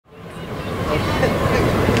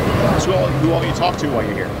So who all you talk to while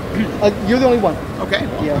you're here? You're the only one. Okay.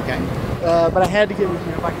 Yeah. Okay. But I had to get with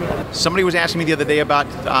you if I could. Somebody was asking me the other day about,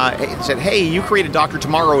 said, hey, you created Dr.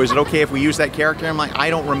 Tomorrow. Is it okay if we use that character? I'm like, I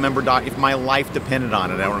don't remember if my life depended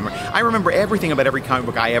on it. I don't remember. I remember everything about every comic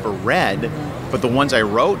book I ever read, but the ones I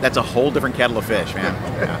wrote, that's a whole different kettle of fish, man.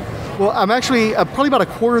 Yeah. Well, I'm actually, probably about a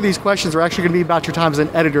quarter of these questions are actually going to be about your time as an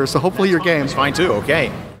editor, so hopefully your game. It's fine too,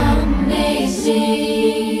 okay.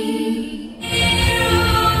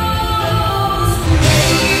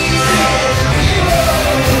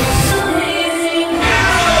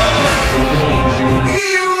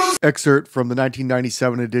 Excerpt from the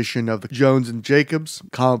 1997 edition of the Jones and Jacobs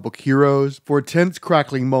Comic Book Heroes. For a tense,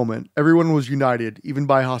 crackling moment, everyone was united, even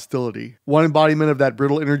by hostility. One embodiment of that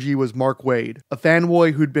brittle energy was Mark Waid, a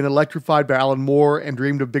fanboy who'd been electrified by Alan Moore and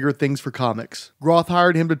dreamed of bigger things for comics. Groth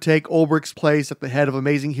hired him to take Ulbricht's place at the head of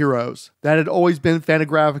Amazing Heroes. That had always been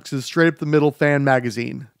Fantagraphics' straight-up-the-middle fan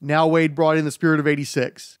magazine. Now Waid brought in the spirit of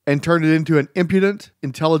 '86 and turned it into an impudent,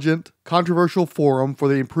 intelligent, controversial forum for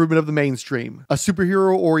the improvement of the mainstream, a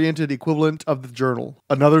superhero-oriented equivalent of the Journal.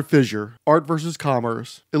 Another fissure, art versus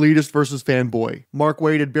commerce, elitist versus fanboy. Mark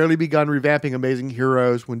Waid had barely begun revamping Amazing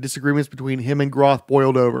Heroes when disagreements between him and Groth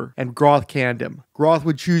boiled over, and Groth canned him. Groth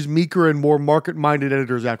would choose meeker and more market-minded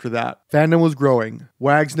editors after that. Fandom was growing.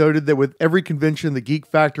 Wags noted that with every convention, the geek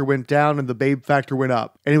factor went down and the babe factor went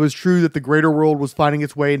up, and it was true that the greater world was finding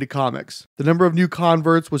its way into comics. The number of new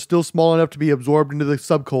converts was still small enough to be absorbed into the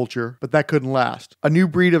subculture, but that couldn't last. A new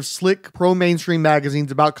breed of slick, pro-mainstream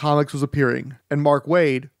magazines about comics was appearing, and Mark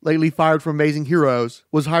Waid, lately fired from Amazing Heroes,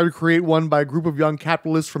 was hired to create one by a group of young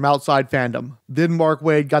capitalists from outside fandom. Then Mark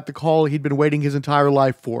Waid got the call he'd been waiting his entire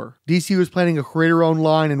life for. DC was planning a creator-owned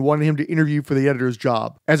line and wanted him to interview for the editor's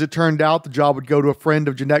job. As it turned out, the job would go to a friend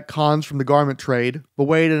of Jeanette Kahn's from the garment trade, but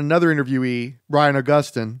Waid and another interviewee, Brian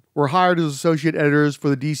Augustin, were hired as associate editors for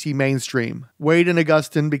the DC mainstream. Waid and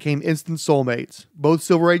Augustin became instant soulmates, both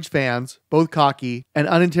Silver Age fans, both cocky, and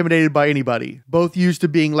unintimidated by anybody, both used to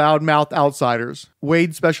being loudmouth outsiders.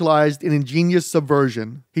 Waid specialized in ingenious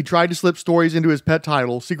subversion. He tried to slip stories into his pet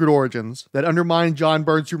title, Secret Origins, that undermined John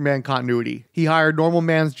Byrne's Superman continuity. He hired Normal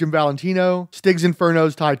Man's Jim Valentino, Stig's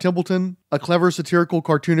Inferno's Ty Templeton, a clever satirical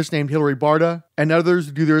cartoonist named Hilary Barta, and others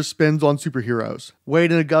to do their spins on superheroes. Waid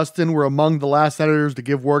and Augustin were among the last editors to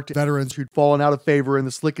give work to veterans who'd fallen out of favor in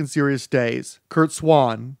the slick and serious days. Kurt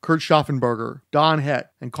Swan, Kurt Schaffenberger, Don Heck,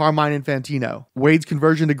 and Carmine Infantino. Waid's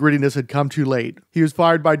conversion to grittiness had come too late. He was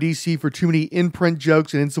fired by DC for too many in-print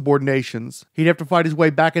jokes and insubordinations. He'd have to fight his way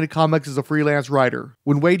back into comics as a freelance writer.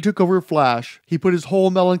 When Waid took over Flash, he put his whole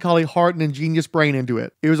melancholy heart and ingenious brain into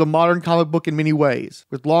it. It was a modern comic book in many ways,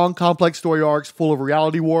 with long, complex story arcs full of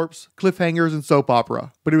reality warps, cliffhangers, and soap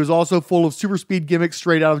opera. But it was also full of super speed gimmicks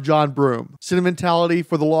straight out of John Broome, sentimentality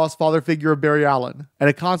for the lost father figure of Barry Allen,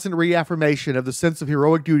 and a constant reaffirmation of the sense of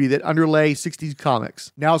heroic duty that underlay 60s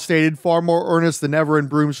comics, now stated far more earnest than ever in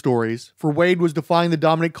Broome stories. For Waid was defying the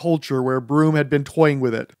dominant culture where Broome had been toying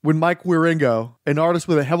with it. When Mike Wieringo, an artist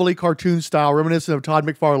with a heavily cartoon style reminiscent of Todd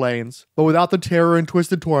McFarlane's, but without the terror and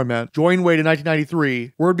twisted torment, joined Waid in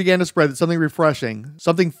 1993, word began to spread that something refreshing,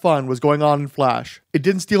 something fun was going on in Flash. It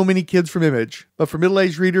didn't steal many kids from Image, but for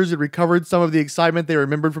middle-aged readers it recovered some of the excitement they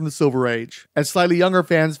remembered from the Silver Age. And slightly younger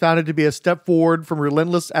fans found it to be a step forward from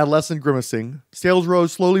relentless adolescent grimacing. Sales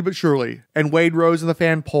rose slowly but surely, and Waid rose in the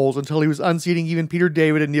fan polls until he was unseating even Peter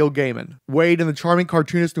David and Neil Gaiman. Waid and the charming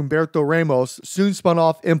cartoonist Humberto Ramos soon spun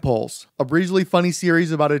off Impulse, a breezily funny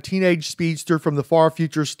series about a teenage speedster from the far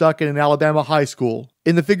future stuck in an Alabama high school.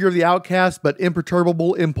 In the figure of the outcast but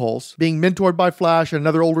imperturbable Impulse, being mentored by Flash and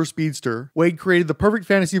another older speedster, Waid created the perfect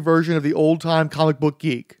fantasy version of the old-time comic book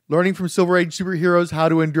geek, learning from Silver Age superheroes how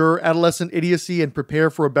to endure adolescent idiocy and prepare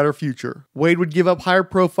for a better future. Waid would give up higher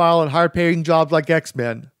profile and higher paying jobs like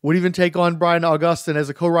X-Men, would even take on Brian Augustin as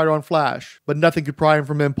a co-writer on Flash, but nothing could pry him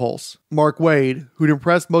from Impulse. Mark Waid, who'd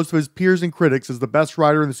impressed most of his peers and critics as the best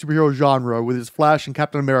writer in the superhero genre with his Flash and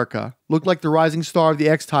Captain America, looked like the rising star of the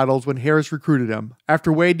X titles when Harris recruited him.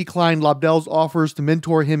 After Waid declined Lobdell's offers to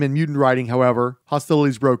mentor him in mutant writing, however,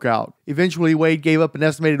 hostilities broke out. Eventually, Waid gave up an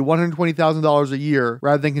estimated $120,000 a year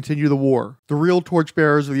rather than continue the war. The real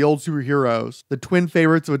torchbearers of the old superheroes, the twin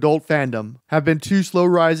favorites of adult fandom, have been two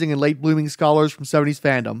slow-rising and late-blooming scholars from 70s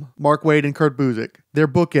fandom, Mark Waid and Kurt Busiek. They're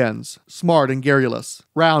bookends, smart and garrulous,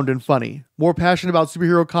 round and funny, more passionate about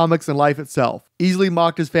superhero comics than life itself, easily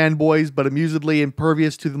mocked as fanboys but amusedly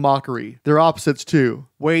impervious to the mockery. They're opposites too.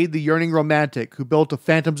 Waid, the yearning romantic who built a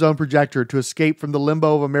Phantom Zone projector to escape from the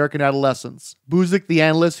limbo of American adolescence. Buzik, the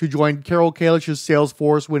analyst who joined Carol Kalish's sales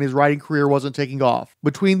force when his writing career wasn't taking off.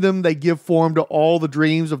 Between them, they give form to all the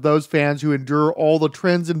dreams of those fans who endure all the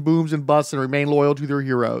trends and booms and busts and remain loyal to their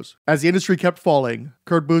heroes. As the industry kept falling,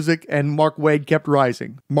 Kurt Busiek and Mark Waid kept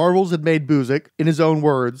rising. Marvel's had made Busiek, in his own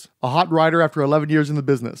words, a hot writer after 11 years in the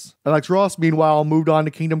business. Alex Ross, meanwhile, moved on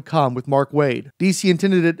to Kingdom Come with Mark Waid. DC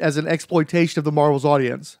intended it as an exploitation of the Marvel's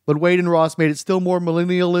audience, but Waid and Ross made it still more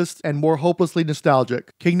millennialist and more hopelessly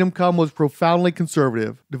nostalgic. Kingdom Come was profoundly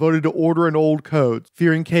conservative, devoted to order and old codes,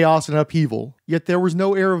 fearing chaos and upheaval. Yet there was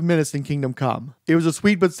no air of menace in Kingdom Come. It was a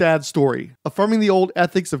sweet but sad story, affirming the old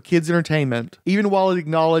ethics of kids' entertainment, even while it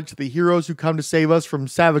acknowledged that the heroes who come to save us from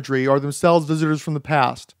savagery are themselves visitors from the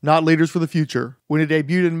past, not leaders for the future. When it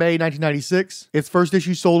debuted in May 1996, its first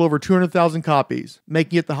issue sold over 200,000 copies,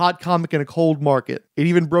 making it the hot comic in a cold market. It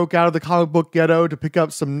even broke out of the comic book ghetto to pick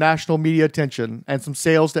up some national media attention and some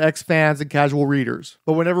sales to ex-fans and casual readers.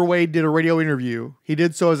 But whenever Waid did a radio interview, he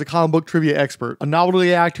did so as a comic book trivia expert, a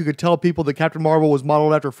novelty act who could tell people that Captain Marvel was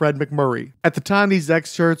modeled after Fred McMurray. At the time these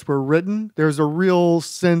excerpts were written, there was a real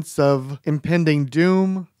sense of impending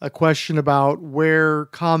doom, a question about where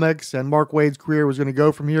comics and Mark Waid's career was going to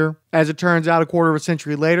go from here. As it turns out, a quarter of a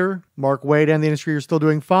century later, Mark Waid and the industry are still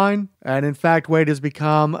doing fine. And in fact, Waid has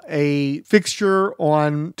become a fixture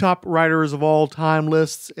on top writers of all time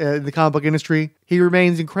lists in the comic book industry. He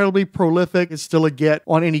remains incredibly prolific. It's still a get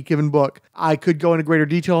on any given book. I could go into greater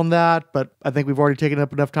detail on that, but I think we've already taken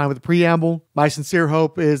up enough time with the preamble. My sincere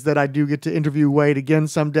hope is that I do get to interview Waid again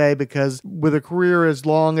someday, because with a career as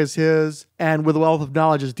long as his and with a wealth of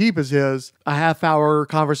knowledge as deep as his, a half-hour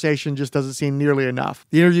conversation just doesn't seem nearly enough.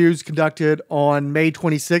 The interviews conducted on May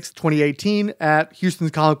 26, 2018 at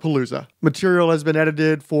Houston's Comicpalooza. Material has been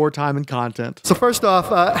edited for time and content. So first off,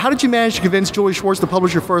 how did you manage to convince Julie Schwartz to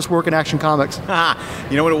publish your first work in Action Comics?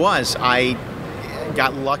 You know what it was? I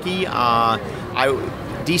got lucky.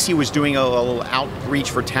 DC was doing a little outreach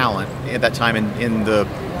for talent at that time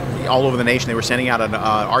all over the nation. They were sending out an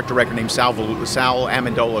art director named Sal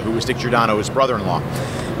Amendola, who was Dick Giordano's brother-in-law,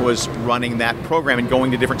 was running that program and going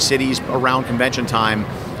to different cities around convention time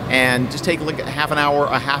and just take like half an hour,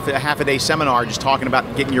 a half a day seminar, just talking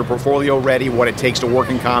about getting your portfolio ready, what it takes to work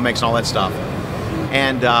in comics and all that stuff.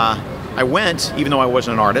 And I went, even though I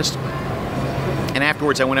wasn't an artist. And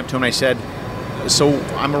afterwards, I went up to him and I said, "So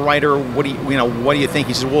I'm a writer. What do you think?"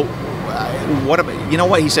 He says, "Well, what about, you know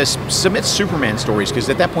what?" He says, "Submit Superman stories," because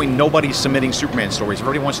at that point nobody's submitting Superman stories.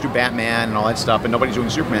 Everybody wants to do Batman and all that stuff, and nobody's doing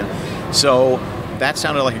Superman. So that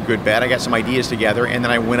sounded like a good bet. I got some ideas together, and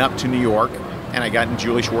then I went up to New York, and I got in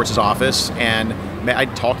Julie Schwartz's office, and I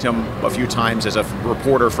talked to him a few times as a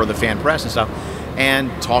reporter for the Fan Press and stuff,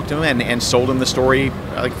 and talked to him and sold him the story,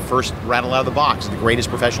 like first rattle out of the box, the greatest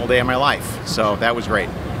professional day of my life. So that was great.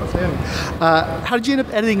 How did you end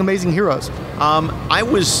up editing Amazing Heroes? I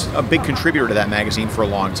was a big contributor to that magazine for a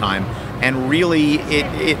long time, and really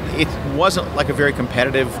it wasn't like a very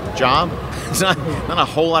competitive job. It's not a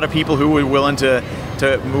whole lot of people who were willing to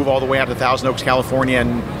move all the way out to Thousand Oaks, California,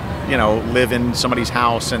 and live in somebody's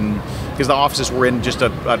house, and because the offices were in just a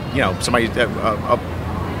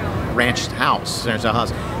ranch house.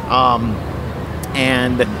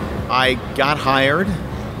 And I got hired.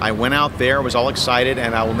 I went out there, was all excited,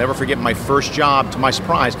 and I will never forget my first job. To my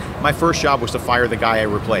surprise, my first job was to fire the guy I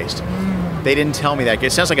replaced. They didn't tell me that.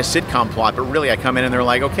 It sounds like a sitcom plot, but really I come in and they're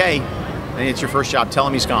like, "Okay, it's your first job. Tell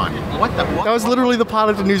him he's gone." What? That was literally the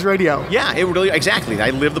pilot of News Radio. Yeah, it really, exactly. I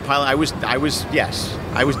lived the pilot. I was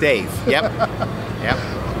Dave. Yep. Yep.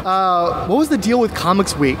 What was the deal with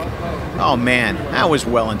Comics Week? Oh man, that was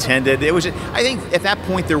well intended. I think at that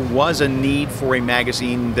point there was a need for a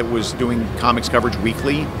magazine that was doing comics coverage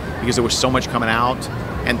weekly, because there was so much coming out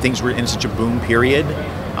and things were in such a boom period.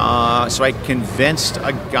 So I convinced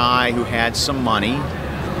a guy who had some money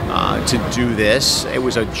to do this. It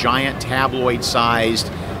was a giant tabloid-sized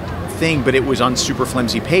thing, but it was on super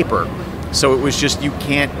flimsy paper. So it was just,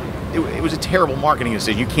 it was a terrible marketing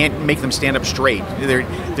decision. You can't make them stand up straight.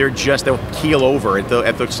 They'll keel over at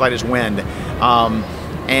the slightest wind.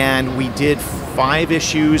 And we did 5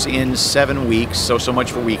 issues in 7 weeks, so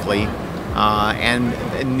much for weekly.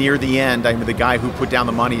 And near the end, the guy who put down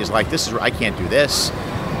the money is like, I can't do this.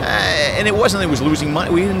 And it wasn't that he was losing money.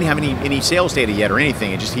 We didn't have any sales data yet or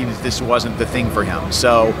anything. This wasn't the thing for him.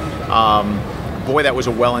 So, boy, that was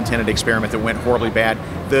a well-intended experiment that went horribly bad.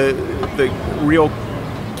 The real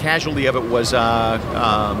casualty of it was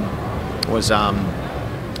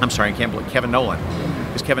Kevin Nolan,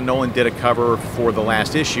 because Kevin Nolan did a cover for the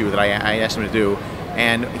last issue that I asked him to do,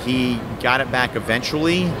 and he got it back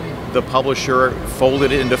eventually, the publisher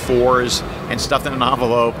folded it into 4s and stuffed it in an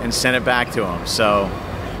envelope and sent it back to him. So,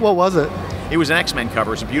 What was it? it was an X-Men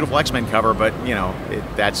cover. It's a beautiful X-Men cover, but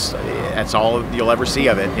that's all you'll ever see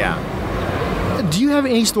of it. Yeah. Do you have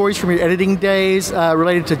any stories from your editing days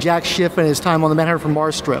related to Jack Schiff and his time on the Manhunter from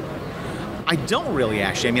Mars strip? I don't really,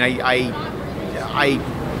 actually. I mean, I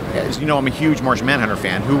as you know, I'm a huge Martian Manhunter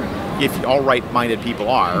fan, who, if all right-minded people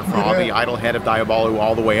are, from all the idle head of Diabolu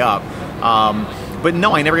all the way up. But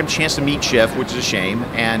no, I never got a chance to meet Schiff, which is a shame.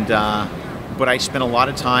 And but I spent a lot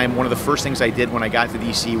of time. One of the first things I did when I got to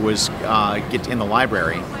DC was get in the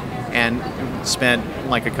library and spent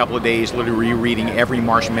like a couple of days literally rereading every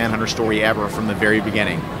Martian Manhunter story ever from the very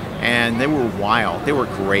beginning. And they were wild. They were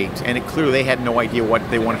great. And clearly they had no idea what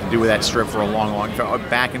they wanted to do with that strip for a long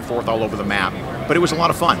back and forth all over the map. But it was a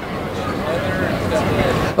lot of fun.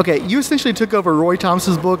 Okay, you essentially took over Roy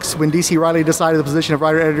Thomas's books when DC Riley decided the position of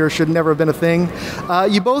writer-editor should never have been a thing.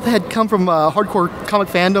 You both had come from hardcore comic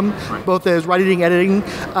fandom, both as writing and editing.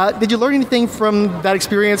 Did you learn anything from that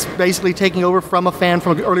experience, basically taking over from a fan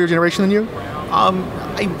from an earlier generation than you?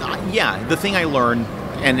 Yeah, the thing I learned,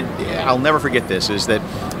 and I'll never forget this, is that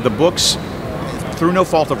the books, through no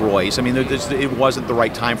fault of Roy's, I mean, it wasn't the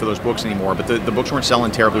right time for those books anymore, but the books weren't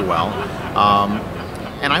selling terribly well.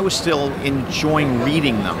 And I was still enjoying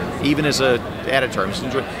reading them, even as an editor.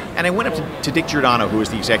 And I went up to Dick Giordano, who was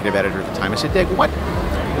the executive editor at the time. I said, Dick,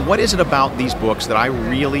 what is it about these books that I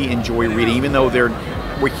really enjoy reading, even though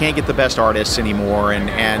we can't get the best artists anymore,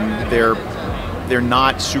 and they're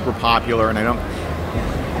not super popular, and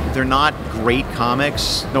they're not great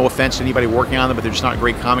comics. No offense to anybody working on them, but they're just not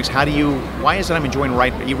great comics. Why is it I'm enjoying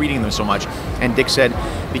reading them so much? And Dick said,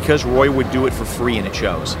 because Roy would do it for free and it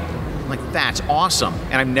shows. I'm like, that's awesome.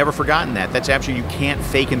 And I've never forgotten that. That's absolutely, you can't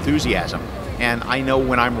fake enthusiasm. And I know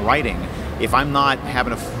when I'm writing, if I'm not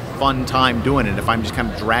having a fun time doing it, if I'm just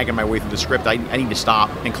kind of dragging my way through the script, I need to stop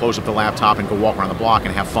and close up the laptop and go walk around the block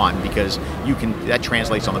and have fun, because that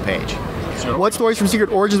translates on the page. So, what stories from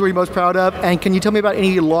Secret Origins were you most proud of? And can you tell me about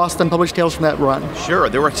any lost, unpublished tales from that run? Sure.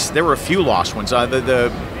 There were a few lost ones.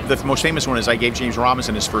 The most famous one is I gave James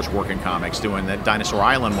Robinson his first work in comics, doing the Dinosaur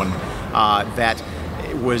Island one that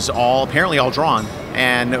was apparently all drawn,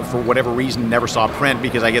 and for whatever reason never saw print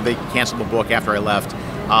because they canceled the book after I left.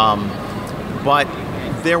 But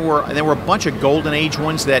there were a bunch of Golden Age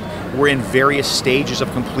ones that were in various stages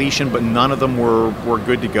of completion, but none of them were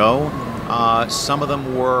good to go. Some of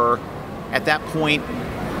them were, at that point,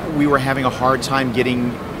 we were having a hard time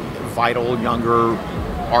getting vital younger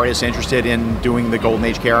artists interested in doing the Golden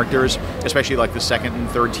Age characters, especially like the second and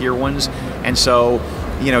third tier ones. And so,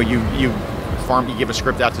 you give a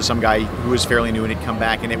script out to some guy who was fairly new, and it'd come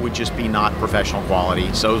back and it would just be not professional quality.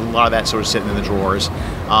 So a lot of that sort of sitting in the drawers.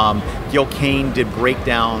 Gil Kane did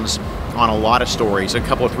breakdowns on a lot of stories, a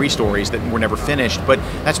couple of 3 stories that were never finished, but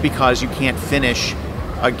that's because you can't finish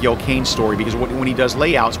a Gil Kane story, because when he does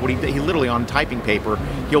layouts, he literally on typing paper,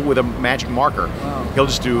 he'll with a magic marker, he'll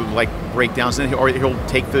just do like breakdowns, or he'll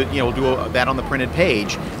take do that on the printed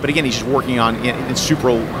page. But again, he's just working on in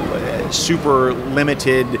super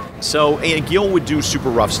limited. So Gil would do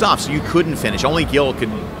super rough stuff, so you couldn't finish. Only Gil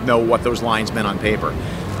could know what those lines meant on paper.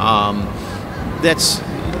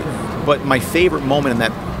 But my favorite moment in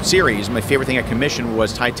that series, my favorite thing I commissioned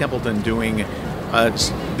was Ty Templeton doing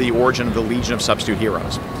the origin of the Legion of Substitute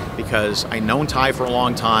Heroes, because I'd known Ty for a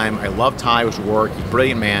long time. I love Ty's work. He's a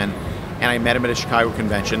brilliant man. And I met him at a Chicago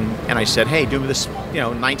convention, and I said, hey, do this,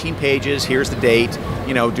 19 pages, here's the date,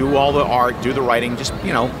 do all the art, do the writing, just,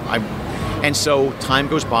 and so time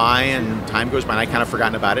goes by, and I kind of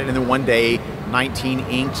forgotten about it. And then one day, 19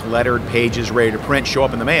 inked, lettered pages ready to print show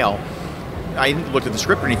up in the mail. I didn't look at the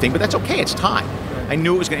script or anything, but that's okay, it's time. I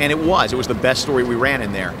knew it was going to, and it was the best story we ran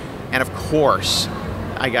in there. And of course,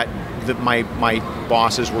 I got my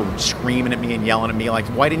bosses were screaming at me and yelling at me like,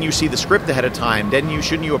 why didn't you see the script ahead of time?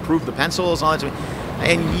 Shouldn't you approve the pencils? All that stuff?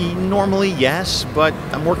 And normally, yes, but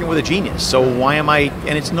I'm working with a genius, so why am I?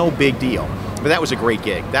 And it's no big deal. But that was a great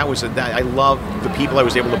gig. I love the people I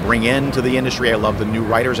was able to bring into the industry. I love the new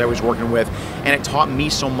writers I was working with, and it taught me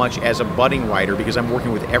so much as a budding writer, because I'm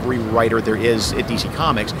working with every writer there is at DC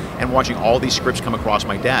Comics and watching all these scripts come across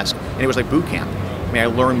my desk, and it was like boot camp. I mean, I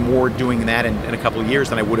learned more doing that in a couple of years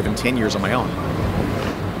than I would have in 10 years on my own.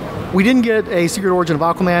 We didn't get a Secret Origin of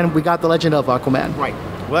Aquaman. We got the Legend of Aquaman. Right.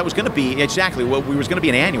 Well, that was going to be exactly what we was going to be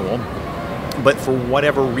an annual, but for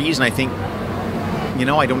whatever reason, I think,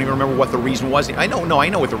 I don't even remember what the reason was. I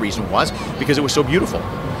know what the reason was, because it was so beautiful.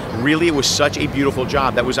 Really, it was such a beautiful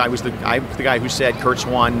job. I was the guy who said Kurt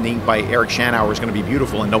Swan inked by Eric Shanauer was going to be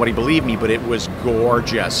beautiful, and nobody believed me, but it was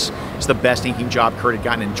gorgeous. It's the best inking job Kurt had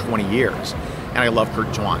gotten in 20 years. And I love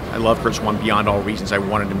Kurt Swan. I love Kurt Swan beyond all reasons. I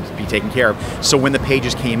wanted him to be taken care of. So when the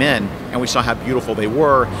pages came in and we saw how beautiful they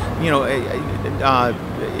were,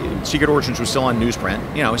 Secret Origins was still on newsprint,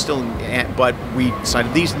 but we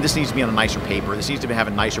decided this needs to be on a nicer paper. This needs to have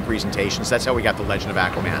a nicer presentation. So that's how we got the Legend of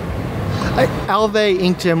Aquaman. Alve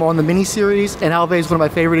inked him on the miniseries, and Alve is one of my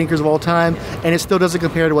favorite inkers of all time, and it still doesn't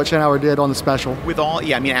compare to what Shanauer did on the special.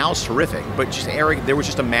 Al's terrific, but just Eric, there was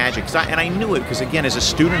just a magic. And I knew it because, again, as a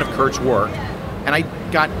student of Kurt's work, and I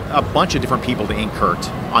got a bunch of different people to ink Kurt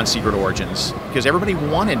on Secret Origins, because everybody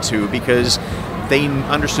wanted to, because they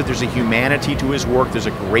understood there's a humanity to his work, there's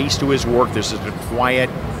a grace to his work, there's a quiet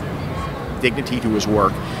dignity to his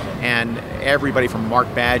work. And everybody from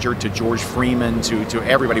Mark Badger to George Freeman to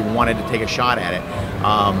everybody wanted to take a shot at it.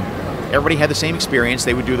 Everybody had the same experience.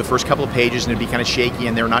 They would do the first couple of pages and it'd be kind of shaky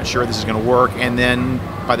and they're not sure this is going to work. And then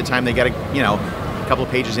by the time they got a couple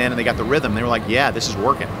of pages in and they got the rhythm, they were like, yeah, this is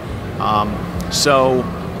working.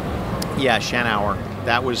 Shanauer,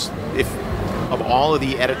 that was, of all of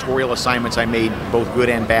the editorial assignments I made, both good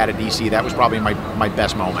and bad at DC, that was probably my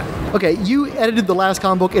best moment. Okay, you edited the last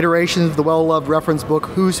comic book iteration of the well-loved reference book,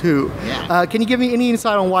 Who's Who. Yeah. Can you give me any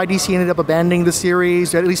insight on why DC ended up abandoning the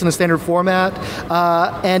series, at least in a standard format?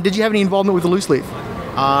 And did you have any involvement with the loose leaf?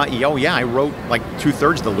 I wrote like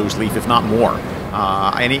 2/3 of the loose leaf, if not more.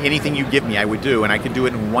 Anything you give me, I would do, and I could do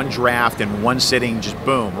it in one draft, in one sitting, just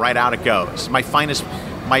boom, right out it goes. My fastest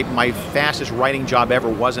writing job ever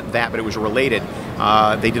wasn't that, but it was related.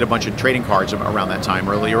 They did a bunch of trading cards around that time,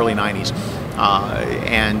 early 90s,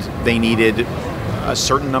 and they needed a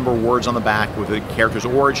certain number of words on the back with the character's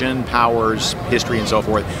origin, powers, history, and so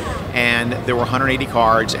forth. And there were 180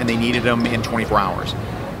 cards, and they needed them in 24 hours.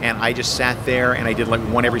 And I just sat there and I did like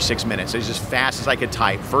one every 6 minutes. It was as fast as I could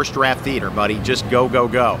type. First draft theater, buddy. Just go, go,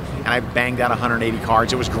 go. And I banged out 180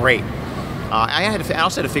 cards. It was great. I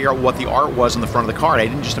also had to figure out what the art was on the front of the card. I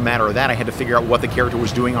didn't just a matter of that. I had to figure out what the character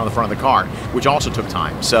was doing on the front of the card, which also took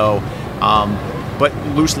time. So, but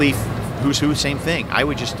loose leaf, Who's Who, same thing. I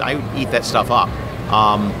would eat that stuff up.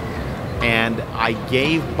 And I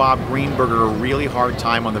gave Bob Greenberger a really hard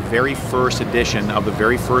time on the very first edition of the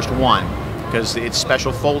very first one, because its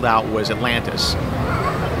special foldout was Atlantis.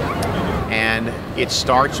 And it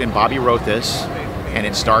starts, and Bobby wrote this, and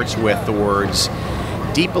it starts with the words,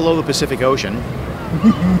 "Deep below the Pacific Ocean,"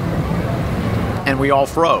 and we all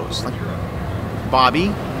froze. Like, Bobby,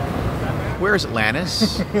 where's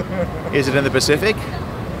Atlantis? Is it in the Pacific,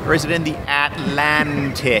 or is it in the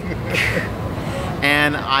Atlantic?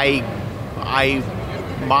 And I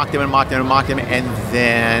mocked him and mocked him and mocked him, and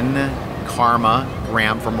then Karma,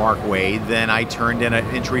 Graham from Mark Waid, then I turned in an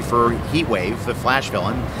entry for Heatwave, the Flash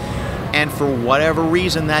villain, and for whatever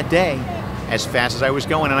reason that day, as fast as I was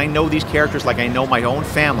going, and I know these characters like I know my own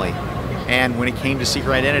family, and when it came to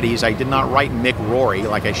Secret Identities, I did not write Mick Rory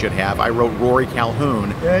like I should have. I wrote Rory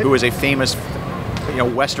Calhoun, who was a famous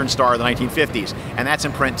Western star of the 1950s, and that's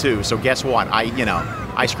in print too, so guess what?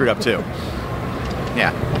 I screwed up too.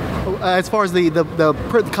 Yeah. As far as the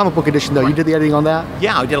comic book edition, though, you did the editing on that?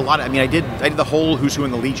 Yeah, I did a lot. I did the whole Who's Who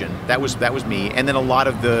in the Legion. That was me, and then a lot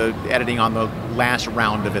of the editing on the last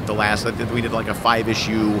round of it. We did like a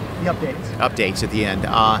 5-issue updates at the end.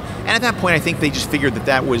 And at that point, I think they just figured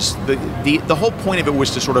that was the whole point of it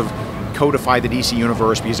was to sort of codify the DC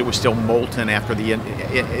universe, because it was still molten after the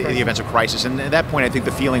events of Crisis. And at that point, I think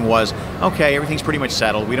the feeling was, okay, everything's pretty much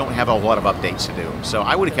settled. We don't have a lot of updates to do. So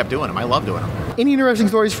I would have kept doing them. I love doing them. Any interesting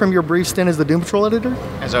stories from your brief stint as the Doom Patrol editor?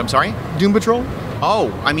 I'm sorry? Doom Patrol?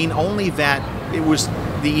 Oh, only that it was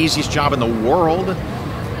the easiest job in the world.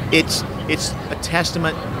 It's a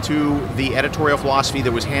testament to the editorial philosophy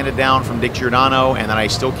that was handed down from Dick Giordano and that I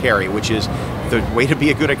still carry, which is the way to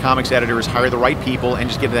be a good comics editor is hire the right people and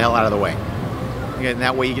just get the hell out of the way. And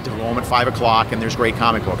that way you get to go home at 5 o'clock and there's great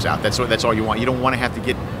comic books out. That's all you want. You don't want to have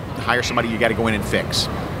to hire somebody you got to go in and fix.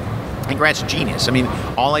 And Grant's a genius.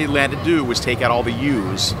 All I had to do was take out all the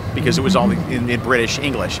U's, because it was all in British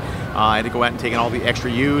English. I had to go out and take out all the extra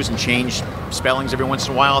U's and change spellings every once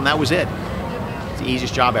in a while, and that was it. It's the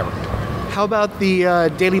easiest job ever. How about the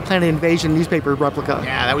Daily Planet Invasion newspaper replica?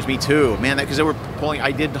 Yeah, that was me too, man. Because they were pulling.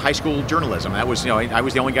 I did high school journalism. That was, I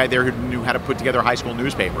was the only guy there who knew how to put together a high school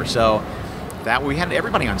newspaper. So that we had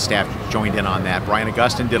everybody on staff joined in on that. Brian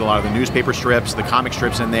Augustin did a lot of the newspaper strips, the comic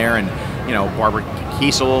strips in there, and Barbara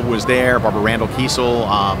Kiesel was there. Barbara Randall Kiesel.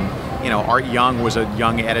 Art Young was a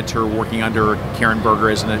young editor working under Karen Berger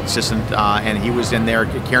as an assistant, and he was in there.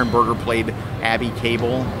 Karen Berger played Abby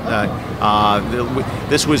Cable.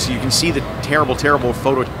 This was, you can see the terrible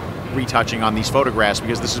photo retouching on these photographs,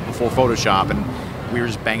 because this is before Photoshop, and we were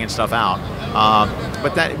just banging stuff out.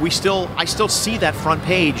 But I still see that front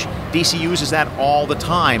page. DC uses that all the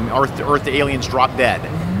time. Earth the aliens drop dead.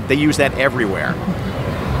 They use that everywhere.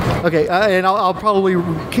 Okay, and I'll probably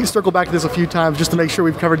circle back to this a few times just to make sure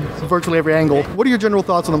we've covered virtually every angle. What are your general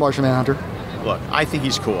thoughts on the Martian Manhunter? Look, I think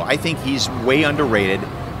he's cool. I think he's way underrated,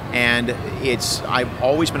 and I've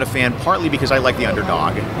always been a fan, partly because I like the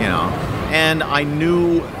underdog, and I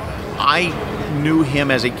knew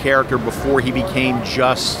him as a character before he became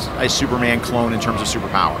just a Superman clone in terms of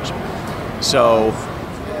superpowers. So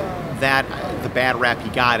that the bad rap he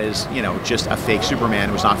got is, just a fake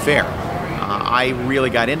Superman was not fair. I really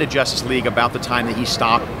got into Justice League about the time that he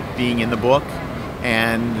stopped being in the book,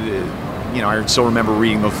 and I still remember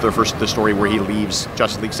reading the story where he leaves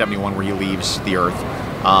Justice League 71, where he leaves the Earth.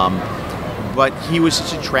 But he was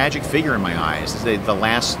such a tragic figure in my eyes. The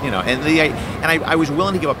last, I was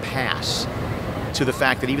willing to give a pass to the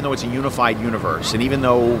fact that even though it's a unified universe, and even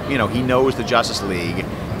though he knows the Justice League,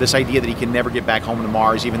 this idea that he can never get back home to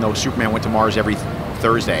Mars, even though Superman went to Mars every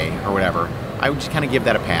Thursday or whatever, I would just kind of give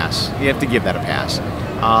that a pass. You have to give that a pass.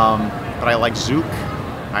 But I like Zook.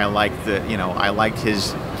 I liked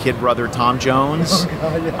his kid brother Tom Jones.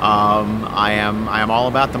 I am all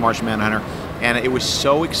about the Martian Manhunter, and it was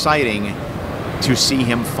so exciting to see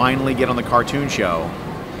him finally get on the cartoon show.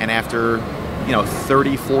 And after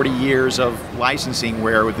 30, 40 years of licensing,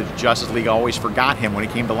 where the Justice League always forgot him when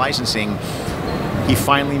it came to licensing, he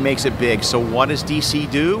finally makes it big. So what does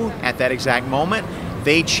DC do at that exact moment?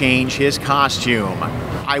 They change his costume.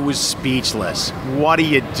 I was speechless. What are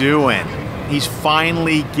you doing? He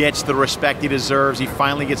finally gets the respect he deserves. He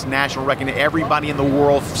finally gets national recognition. Everybody in the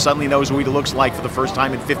world suddenly knows who he looks like for the first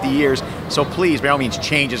time in 50 years. So please, by all means,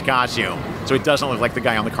 change his costume so it doesn't look like the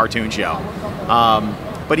guy on the cartoon show.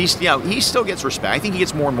 But he still gets respect. I think he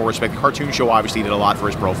gets more and more respect. The cartoon show obviously did a lot for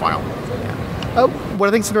his profile. What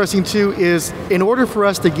I think is interesting, too, is in order for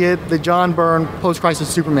us to get the John Byrne post-crisis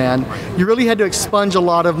Superman, you really had to expunge a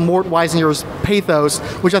lot of Mort Weisinger's pathos,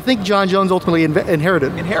 which I think John Jones ultimately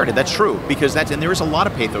inherited. That's true, because and there is a lot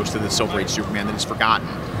of pathos to the Silver Age Superman that is forgotten.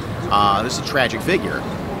 This is a tragic figure,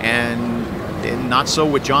 and not so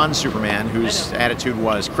with John's Superman, whose attitude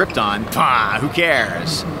was Krypton, who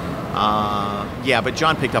cares? But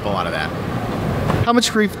John picked up a lot of that. How much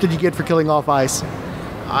grief did you get for killing off Ice?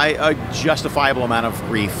 A justifiable amount of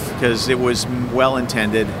grief, because it was well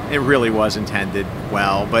intended. It really was intended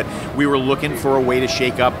well, but we were looking for a way to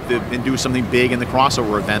shake up and do something big in the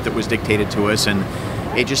crossover event that was dictated to us, and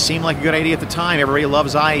it just seemed like a good idea at the time. Everybody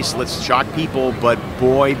loves Ice. Let's shock people, but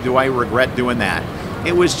boy, do I regret doing that.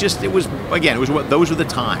 Those were the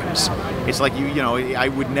times. It's like, I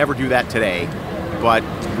would never do that today, but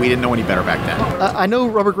we didn't know any better back then. I know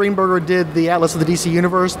Robert Greenberger did the Atlas of the DC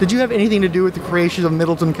Universe. Did you have anything to do with the creation of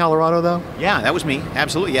Middleton, Colorado, though? Yeah, that was me.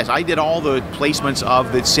 Absolutely, yes. I did all the placements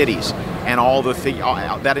of the cities and all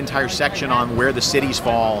that entire section on where the cities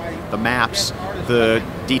fall, the maps, the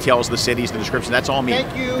details of the cities, the description. That's all me.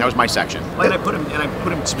 Thank you. That was my section. And I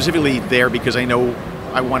put him specifically there because I know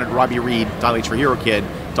I wanted Robbie Reed, Dial H for Hero Kid,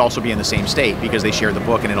 to also be in the same state because they shared the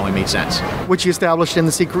book and it only made sense. Which you established in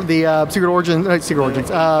the Silver Age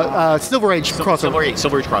crossover.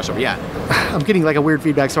 Silver Age crossover, yeah. I'm getting like a weird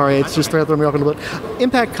feedback, sorry. It's just throwing me off a little bit.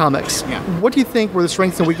 Impact Comics. Yeah. What do you think were the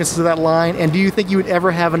strengths and weaknesses of that line? And do you think you would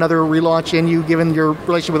ever have another relaunch in you given your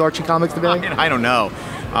relationship with Archie Comics today? I don't know.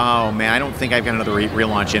 Oh, man, I don't think I've got another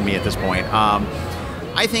relaunch in me at this point.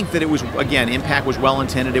 I think that it was, again, Impact was well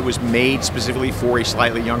intended. It was made specifically for a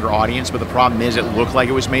slightly younger audience, but the problem is it looked like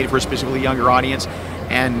it was made for a specifically younger audience,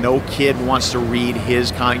 and no kid wants to read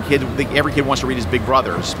every kid wants to read his big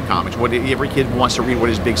brother's comics. Every kid wants to read what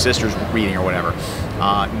his big sister's reading or whatever,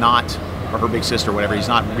 or her big sister or whatever. He's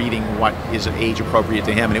not reading what is age appropriate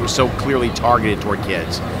to him, and it was so clearly targeted toward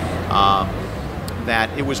kids that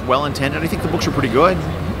it was well intended. I think the books were pretty good.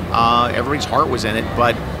 Everybody's heart was in it,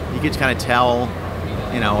 but you could kind of tell,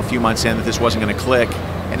 a few months in that this wasn't going to click.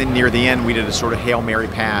 And then near the end, we did a sort of Hail Mary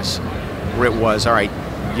pass where it was, all right,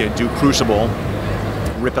 do Crucible,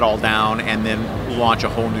 rip it all down, and then launch a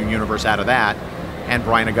whole new universe out of that. And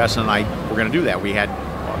Brian Augustine and I were going to do that. We had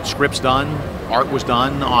scripts done, art was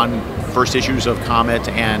done on first issues of Comet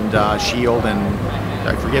and S.H.I.E.L.D. and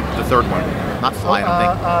I forget the third one. Not Fly,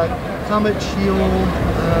 I don't think. Comet, S.H.I.E.L.D.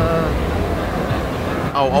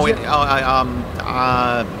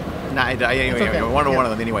 One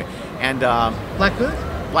of them anyway. And Black Hood?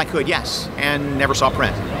 Black Hood, yes, and never saw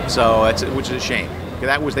print, so which is a shame.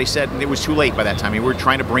 They said it was too late by that time. I mean, we were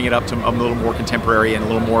trying to bring it up to a little more contemporary and a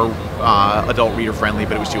little more adult reader friendly,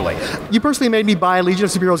 but it was too late. You personally made me buy Legion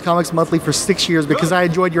of Superheroes comics monthly for 6 years because I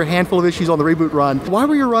enjoyed your handful of issues on the reboot run. Why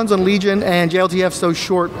were your runs on Legion and JLTF so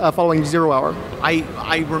short following Zero Hour?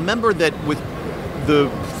 I remember that with the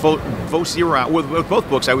Zero Hour, with both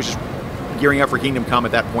books, I was just gearing up for Kingdom Come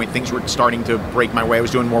at that point. Things were starting to break my way. I was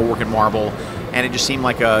doing more work at Marvel, and it just seemed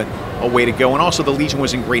like a way to go. And also, the Legion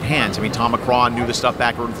was in great hands. I mean, Tom McCraw knew the stuff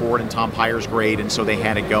backward and forward, and Tom Pyre's great, and so they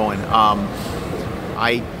had it going.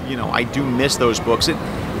 I do miss those books.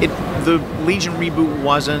 The Legion reboot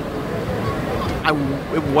wasn't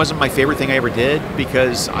my favorite thing I ever did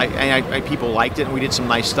because people liked it and we did some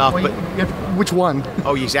nice stuff. Well, but which one?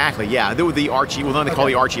 Oh, exactly. Yeah, the Archie. Well, they call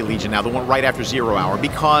the Archie Legion now. The one right after Zero Hour,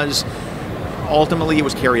 because ultimately it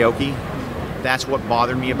was karaoke. That's what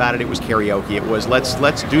bothered me about it. It was karaoke. It was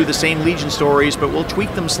let's do the same Legion stories, but we'll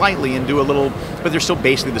tweak them slightly and do a little. But they're still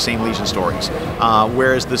basically the same Legion stories.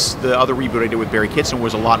 Whereas the other reboot I did with Barry Kitson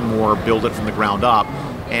was a lot more build it from the ground up.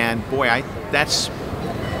 And boy, that's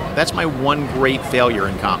my one great failure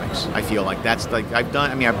in comics. I feel like that's like I've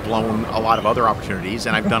blown a lot of other opportunities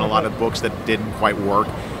and I've done a lot of books that didn't quite work,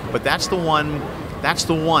 but that's the one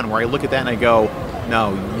where I look at that and I go,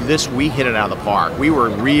 no, we hit it out of the park. We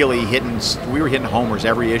were hitting homers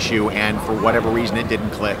every issue, and for whatever reason it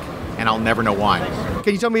didn't click, and I'll never know why.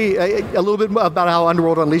 Can you tell me a little bit about how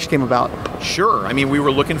Underworld Unleashed came about? Sure. I mean, we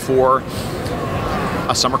were looking for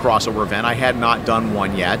a summer crossover event. I had not done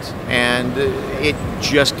one yet, and it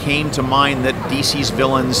just came to mind that DC's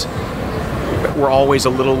villains were always a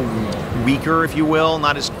little weaker, if you will,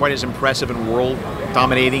 not quite as impressive and world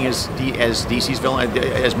dominating as DC's villain,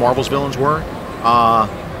 as Marvel's villains were.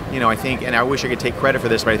 I think, and I wish I could take credit for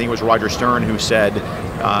this, but I think it was Roger Stern who said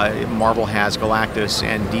Marvel has Galactus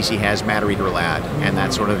and DC has Matter Eater Lad, and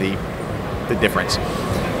that's sort of the difference.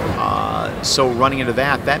 So running into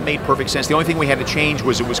that made perfect sense. The only thing we had to change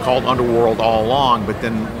was it was called Underworld all along, but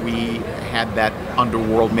then we had that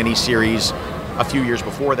Underworld miniseries a few years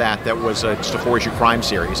before that was just a 4-issue crime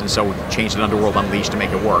series, and so we changed it Underworld Unleashed to make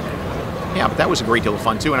it work. Yeah, but that was a great deal of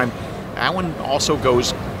fun too, and that one also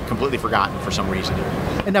goes completely forgotten for some reason.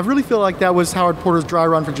 And I really feel like that was Howard Porter's dry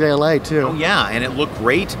run for JLA too. Oh yeah, and it looked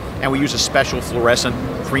great, and we used a special fluorescent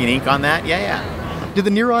green ink on that. Yeah. Did the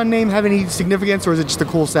Neuron name have any significance, or is it just a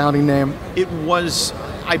cool sounding name? It was.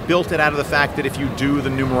 I built it out of the fact that if you do the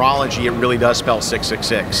numerology, it really does spell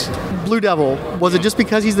 666. Blue Devil. Was it just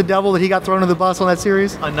because he's the devil that he got thrown under the bus on that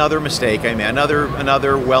series? Another mistake I made.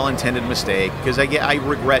 Another well-intended mistake, because I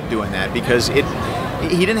regret doing that, because he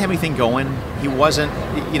didn't have anything going. He wasn't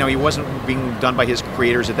being done by his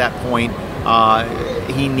creators at that point.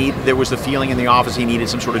 There was the feeling in the office he needed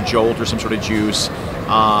some sort of jolt or some sort of juice,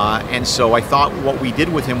 and so I thought what we did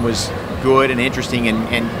with him was good and interesting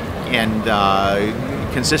and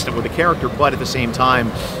consistent with the character, but at the same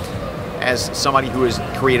time, as somebody who has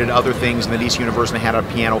created other things in the DC universe and had a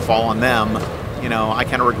piano fall on them, I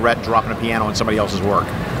kind of regret dropping a piano in somebody else's work.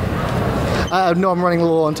 No, I'm running a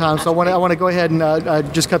little on time, so I want to go ahead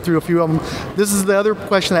and just cut through a few of them. This is the other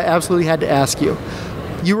question I absolutely had to ask you.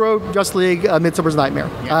 You wrote Justice League Midsummer's Nightmare.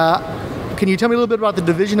 Yeah. Can you tell me a little bit about the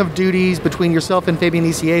division of duties between yourself and Fabian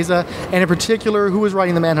Nicieza, and in particular, who was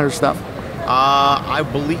writing the Manhunter stuff? I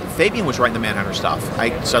believe Fabian was writing the Manhunter stuff.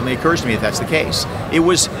 It suddenly occurs to me that that's the case. It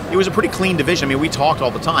was a pretty clean division. I mean, we talked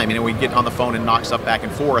all the time. We'd get on the phone and knock stuff back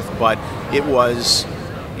and forth, but it was,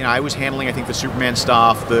 I was handling, I think, the Superman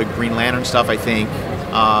stuff, the Green Lantern stuff, I think.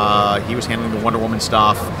 He was handling the Wonder Woman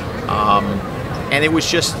stuff. And it was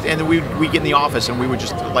just, and we'd get in the office and we would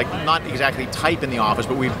just, not exactly type in the office,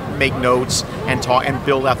 but we'd make notes and talk and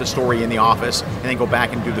build out the story in the office and then go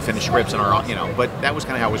back and do the finished scripts in our, but that was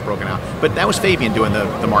kind of how it was broken out. But that was Fabian doing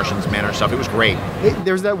the Martian's Manhunter stuff. It was great.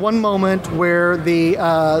 There's that one moment where the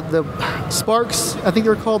Sparks, I think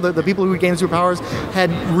they're called, the people who gained superpowers,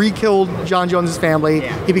 had re-killed John Jones' family.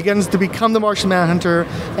 Yeah. He begins to become the Martian Manhunter,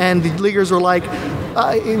 and the Leaguers were like,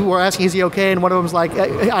 we're asking, is he okay? And one of them's like,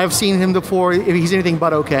 I've seen him before. He's anything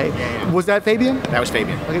but okay. Yeah. Was that Fabian? That was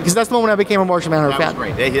Fabian. Okay, because that's the moment I became a Martian Manhunter fan. That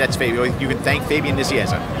was great. That's Fabian. You can thank Fabian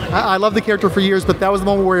Nicieza. I love the character for years, but that was the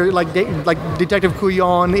moment where, like Detective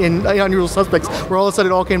Couillon in Unusual Suspects, where all of a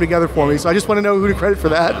sudden it all came together for me. So I just want to know who to credit for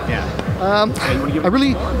that. Yeah. I don't want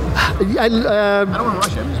to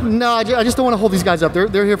rush it. No, I just don't want to hold these guys up.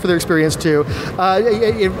 They're here for their experience too.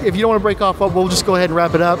 If you don't want to break off, we'll just go ahead and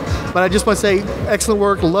wrap it up. But I just want to say, excellent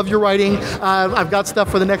work. Love your writing. I've got stuff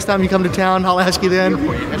for the next time you come to town. I'll ask you then.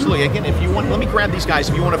 Absolutely. Again, if you want, let me grab these guys.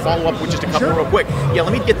 If you want to follow up with just a couple real quick. Yeah,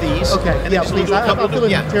 let me get these. Okay. And then please. I'm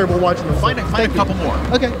feeling terrible watching them. Find a couple more.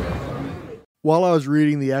 Okay. While I was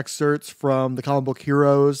reading the excerpts from the comic book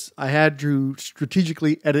heroes, I had to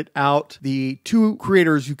strategically edit out the two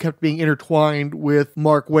creators who kept being intertwined with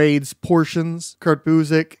Mark Waid's portions, Kurt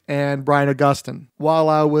Busiek and Brian Augustyn. While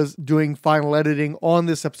I was doing final editing on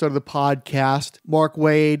this episode of the podcast, Mark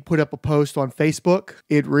Waid put up a post on Facebook.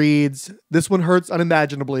 It reads, "This one hurts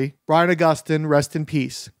unimaginably. Brian Augustyn, rest in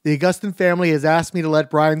peace. The Augustyn family has asked me to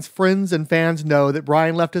let Brian's friends and fans know that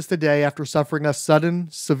Brian left us today after suffering a sudden,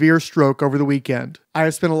 severe stroke over the weekend. I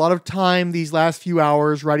have spent a lot of time these last few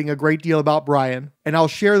hours writing a great deal about Brian, and I'll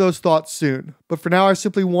share those thoughts soon. But for now, I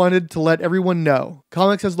simply wanted to let everyone know.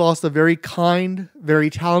 Comics has lost a very kind, very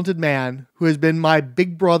talented man who has been my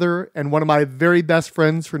big brother and one of my very best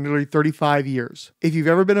friends for nearly 35 years. If you've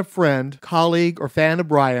ever been a friend, colleague, or fan of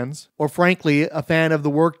Brian's, or frankly, a fan of the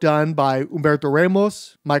work done by Humberto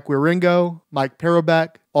Ramos, Mike Wieringo, Mike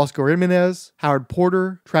Perrobeck, Oscar Jimenez, Howard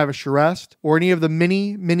Porter, Travis Charest, or any of the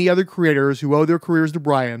many, many other creators who owe their careers to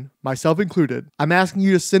Brian, myself included, I'm asking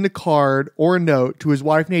you to send a card or a note to his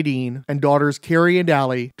wife Nadine and daughters Carrie and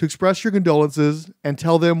Allie to express your condolences and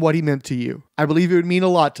tell them what he meant to you. I believe it would mean a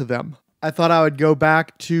lot to them." I thought I would go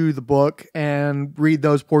back to the book and read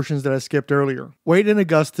those portions that I skipped earlier. Waid and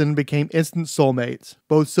Augustyn became instant soulmates.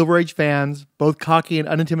 Both Silver Age fans, both cocky and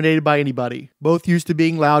unintimidated by anybody. Both used to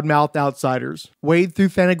being loudmouthed outsiders. Waid through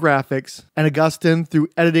Fantagraphics, and Augustyn through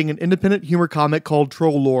editing an independent humor comic called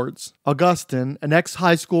Troll Lords. Augustyn, an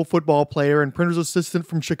ex-high school football player and printer's assistant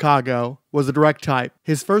from Chicago, was a direct type.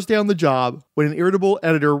 His first day on the job, when an irritable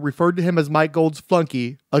editor referred to him as Mike Gold's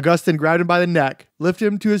flunky, Augustyn grabbed him by the neck, lifted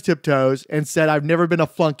him to his tiptoes, and said, "I've never been a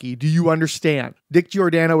flunky, do you understand?" Dick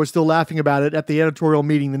Giordano was still laughing about it at the editorial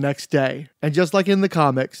meeting the next day. And just like in the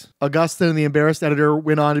comics, Augustyn and the embarrassed editor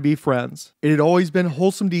went on to be friends. It had always been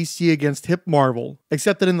wholesome DC against hip Marvel,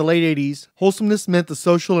 except that in the late 80s, wholesomeness meant the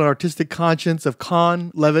social and artistic conscience of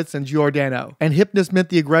Kahn, Levitz, and Giordano, and hipness meant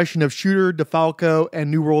the aggression of Shooter, DeFalco, and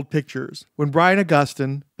New World Pictures. When Brian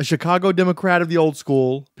Augustyn, a Chicago Democrat of the old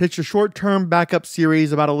school, pitched a short-term backup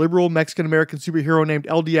series about a liberal Mexican-American superhero named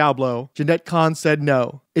El Diablo, Jeanette Kahn said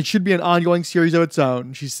no. "It should be an ongoing series of its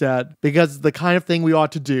own," she said, "because it's the kind of thing we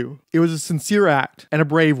ought to do." It was a sincere act, and a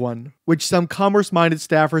brave one, which some commerce-minded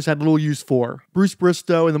staffers had little use for. Bruce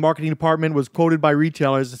Bristow in the marketing department was quoted by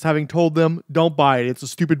retailers as having told them, "Don't buy it, it's a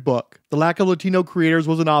stupid book." The lack of Latino creators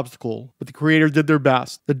was an obstacle, but the creators did their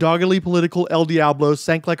best. The doggedly political El Diablo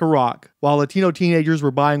sank like a rock, while Latino teenagers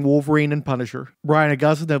were buying Wolverine and Punisher. Brian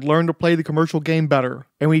Augustyn had learned to play the commercial game better,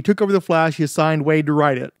 and when he took over The Flash, he assigned Waid to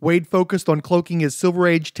write it. Waid focused on cloaking his Silver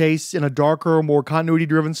Age tastes in a darker, more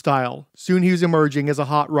continuity-driven style. Soon he was emerging as a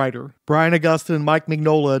hot writer. Brian Augustyn and Mike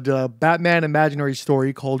Mignola did a Batman imaginary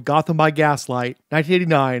story called Gotham by Gaslight,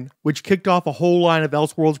 1989, which kicked off a whole line of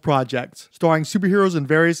Elseworlds projects, starring superheroes in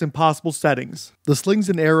various impossible settings. The Slings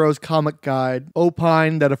and Arrows comic guide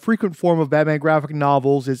opined that a frequent form of Batman graphic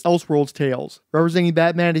novels is Elseworlds tales, representing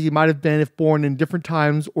Batman as he might have been if born in different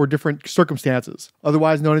times or different circumstances,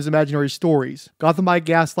 otherwise known as imaginary stories. Gotham by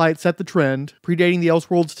Gaslight set the trend, predating the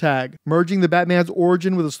Elseworlds tag, merging the Batman's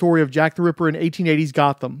origin with a story of Jack the Ripper in 1880s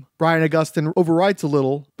Gotham. Brian Augustyn overwrites a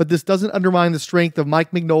little, but this doesn't undermine the strength of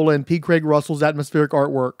Mike Mignola and P. Craig Russell's atmospheric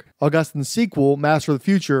artwork. Augustyn's sequel, Master of the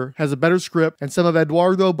Future, has a better script and some of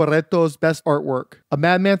Eduardo Barreto's best artwork. A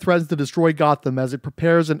madman threatens to destroy Gotham as it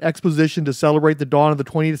prepares an exposition to celebrate the dawn of the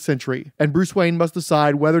 20th century, and Bruce Wayne must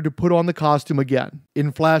decide whether to put on the costume again.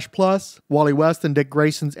 In Flash Plus, Wally West and Dick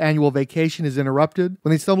Grayson's annual vacation is interrupted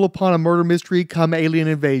when they stumble upon a murder mystery come alien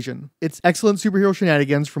invasion. It's excellent superhero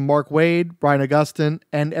shenanigans from Mark Waid, Brian Augustyn,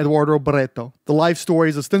 and Eduardo Barreto. The life story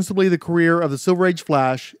is ostensibly the career of the Silver Age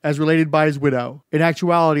Flash, as related by his widow. In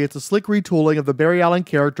actuality, it's a slick retooling of the Barry Allen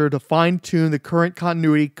character to fine-tune the current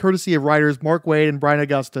continuity courtesy of writers Mark Waid and Brian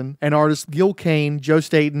Augustyn, and artists Gil Kane, Joe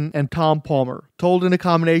Staton, and Tom Palmer, told in a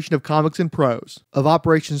combination of comics and prose. Of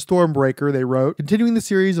Operation Stormbreaker, they wrote, continuing the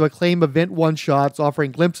series of acclaimed event one-shots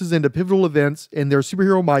offering glimpses into pivotal events in their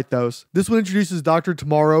superhero mythos, this one introduces Dr.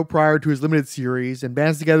 Tomorrow prior to his limited series and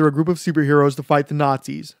bands together a group of superheroes to fight the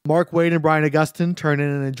Nazis. Mark Waid and Brian Augustyn turn in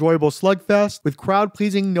an enjoyable slugfest with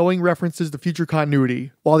crowd-pleasing knowing references to future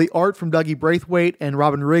continuity, while the art from Dougie Braithwaite and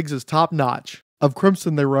Robin Riggs is top-notch. Of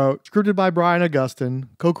Crimson, they wrote, scripted by Brian Augustyn,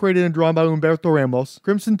 co-created and drawn by Humberto Ramos,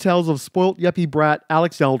 Crimson tells of spoilt yuppie brat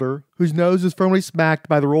Alex Elder, whose nose is firmly smacked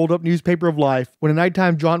by the rolled-up newspaper of life when a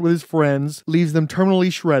nighttime jaunt with his friends leaves them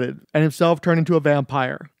terminally shredded, and himself turned into a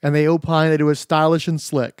vampire, and they opine that it was stylish and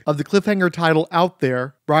slick. Of the cliffhanger title Out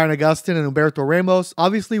There, Brian Augustyn and Humberto Ramos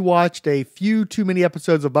obviously watched a few too many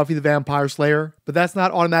episodes of Buffy the Vampire Slayer, but that's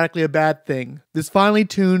not automatically a bad thing. This finely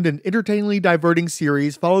tuned and entertainingly diverting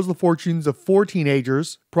series follows the fortunes of 4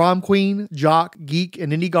 teenagers, prom queen, jock, geek,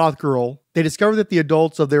 and indie goth girl, They discover that the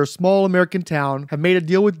adults of their small American town have made a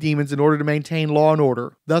deal with demons in order to maintain law and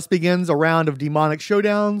order. Thus begins a round of demonic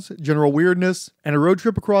showdowns, general weirdness, and a road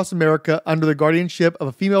trip across America under the guardianship of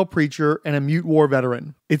a female preacher and a mute war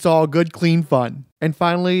veteran. It's all good, clean fun. And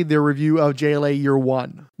finally, their review of JLA Year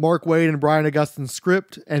 1. Mark Waid and Brian Augustine's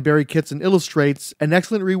script and Barry Kitson illustrates an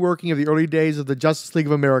excellent reworking of the early days of the Justice League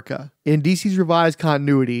of America. In DC's revised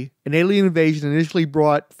continuity, an alien invasion initially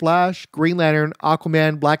brought Flash, Green Lantern,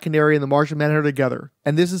 Aquaman, Black Canary, and the Martian Manhunter together,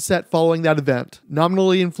 and this is set following that event,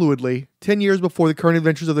 nominally and fluidly, 10 years before the current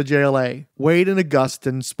adventures of the JLA. Waid and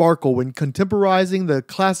Augustine sparkle when contemporizing the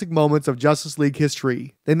classic moments of Justice League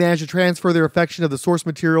history. They manage to transfer their affection of the source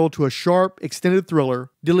material to a sharp, extended thriller,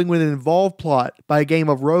 dealing with an involved plot by a game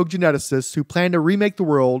of rogue geneticists who plan to remake the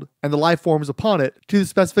world and the life forms upon it to the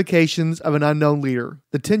specifications of an unknown leader.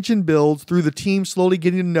 The tension builds through the team slowly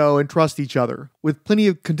getting to know and trust each other, with plenty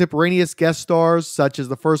of contemporaneous guest stars such as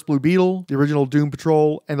the first Blue Beetle, the original Doom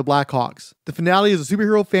Patrol, and the Blackhawks. The finale is a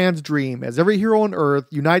superhero fan's dream as every hero on Earth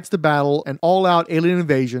unites to battle an all-out alien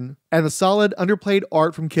invasion, and the solid, underplayed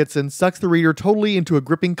art from Kitson sucks the reader totally into a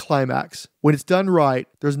gripping climax. When it's done right,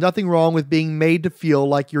 there's nothing wrong with being made to feel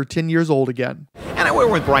like you're 10 years old again. And I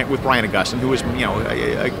worked with Brian Augustine, who was,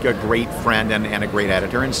 a great friend and a great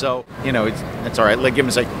editor. And so, it's all right. Like, give him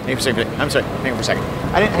a second. I'm sorry. Hang on for a second.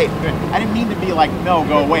 I didn't mean to be like, no,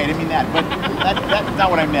 go away. I didn't mean that. But that's not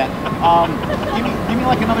what I meant. Give me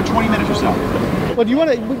like another 20 minutes or so. Well, do you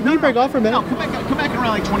want to? We break off for a minute. No, come back in around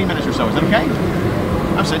like 20 minutes or so. Is that okay?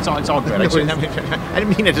 I'm sorry. It's all good. I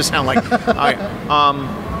didn't mean it to sound like. All right.